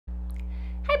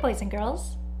boys and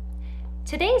girls.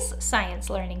 Today's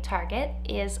science learning target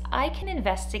is I can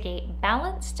investigate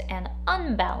balanced and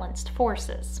unbalanced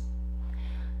forces.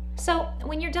 So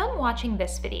when you're done watching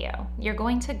this video, you're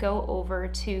going to go over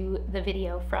to the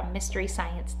video from Mystery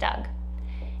Science Doug,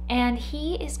 and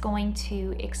he is going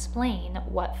to explain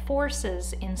what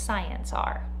forces in science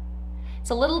are. It's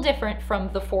a little different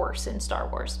from the Force in Star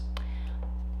Wars.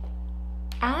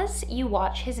 As you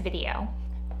watch his video,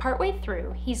 partway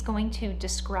through, he's going to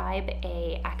describe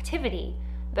an activity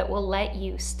that will let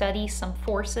you study some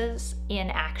forces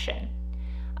in action.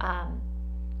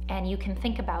 And you can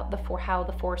think about how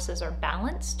the forces are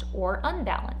balanced or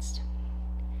unbalanced.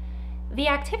 The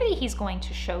activity he's going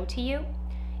to show to you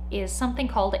is something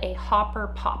called a hopper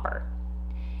popper.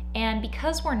 And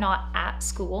because we're not at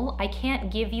school, I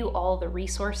can't give you all the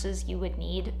resources you would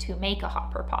need to make a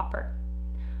hopper popper.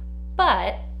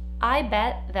 But I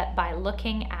bet that by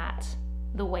looking at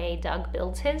the way Doug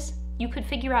builds his, you could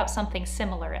figure out something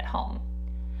similar at home.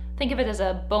 Think of it as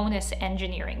a bonus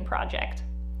engineering project.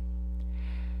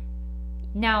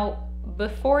 Now,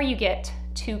 before you get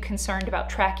too concerned about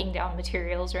tracking down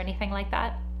materials or anything like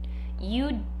that,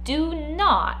 you do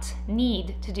not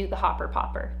need to do the hopper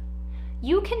popper.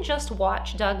 You can just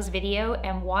watch Doug's video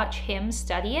and watch him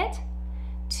study it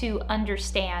to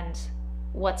understand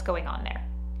what's going on there.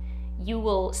 You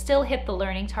will still hit the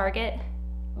learning target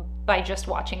by just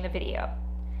watching the video.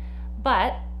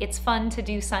 But it's fun to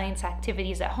do science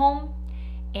activities at home,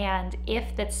 and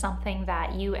if that's something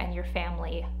that you and your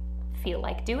family feel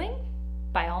like doing,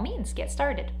 by all means, get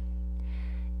started.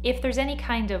 If there's any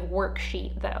kind of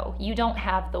worksheet though, you don't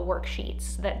have the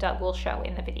worksheets that Doug will show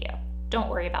in the video. Don't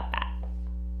worry about that.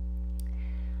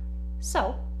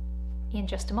 So, in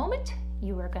just a moment,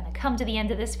 you are going to come to the end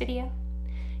of this video.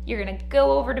 You're going to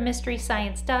go over to Mystery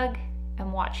Science Doug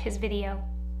and watch his video.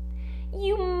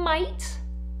 You might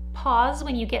pause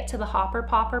when you get to the hopper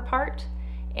popper part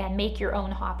and make your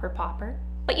own hopper popper,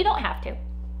 but you don't have to.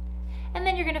 And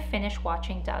then you're going to finish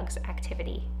watching Doug's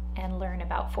activity and learn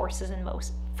about forces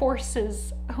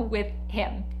with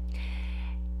him.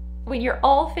 When you're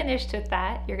all finished with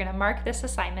that, you're going to mark this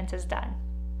assignment as done.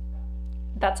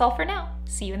 That's all for now.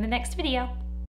 See you in the next video.